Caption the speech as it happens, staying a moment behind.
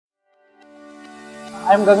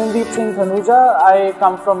I'm Gagandeep Dhanuja. I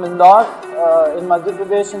come from Indore in Madhya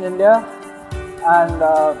Pradesh in India, and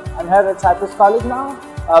I'm here at Cypress College now.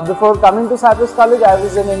 Before coming to Cypress College, I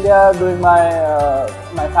was in India doing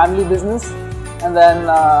my family business, and then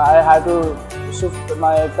I had to shift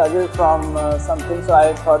my career from something, so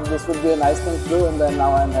I thought this would be a nice thing to do, and then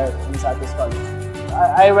now I'm here in Cypress College.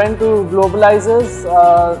 I went to Globalizers.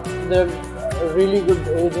 They're a really good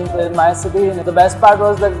agent in my city, and the best part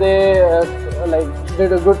was that they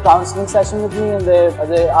did a good counseling session with me, and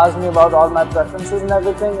they asked me about all my preferences and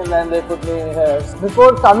everything, and then they put me here.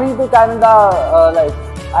 Before coming to Canada,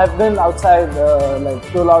 I've been outside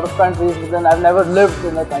to a lot of countries, but then I've never lived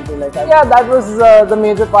in a country like that. Yeah, that was the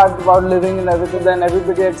major part about living and everything. Then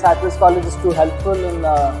everybody at Cypress College is too helpful, and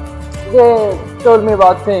they told me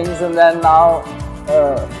about things, and then now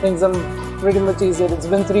things are pretty much easier. It's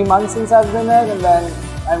been 3 months since I've been here, and then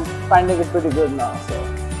I'm finding it pretty good now. So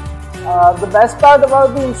the best part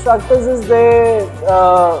about the instructors is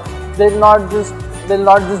they'll not just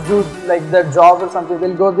do like their job or something.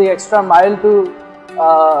 They'll go the extra mile to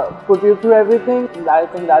put you through everything. I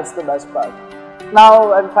think that's the best part.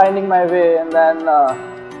 Now I'm finding my way, and then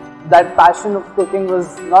that passion of cooking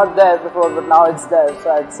was not there before, but now it's there. So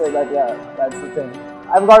I'd say that, yeah, that's the thing.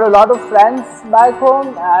 I've got a lot of friends back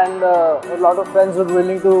home, and a lot of friends who are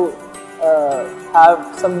willing to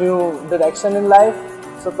have some new direction in life.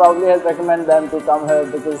 So probably I'd recommend them to come here,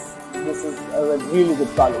 because this is a really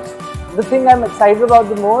good college. The thing I'm excited about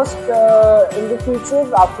the most in the future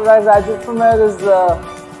after I graduate from here is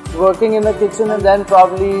working in the kitchen, and then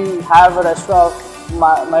probably have a restaurant of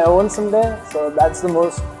my own someday. So that's the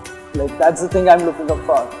most, that's the thing I'm looking up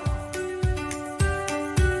for.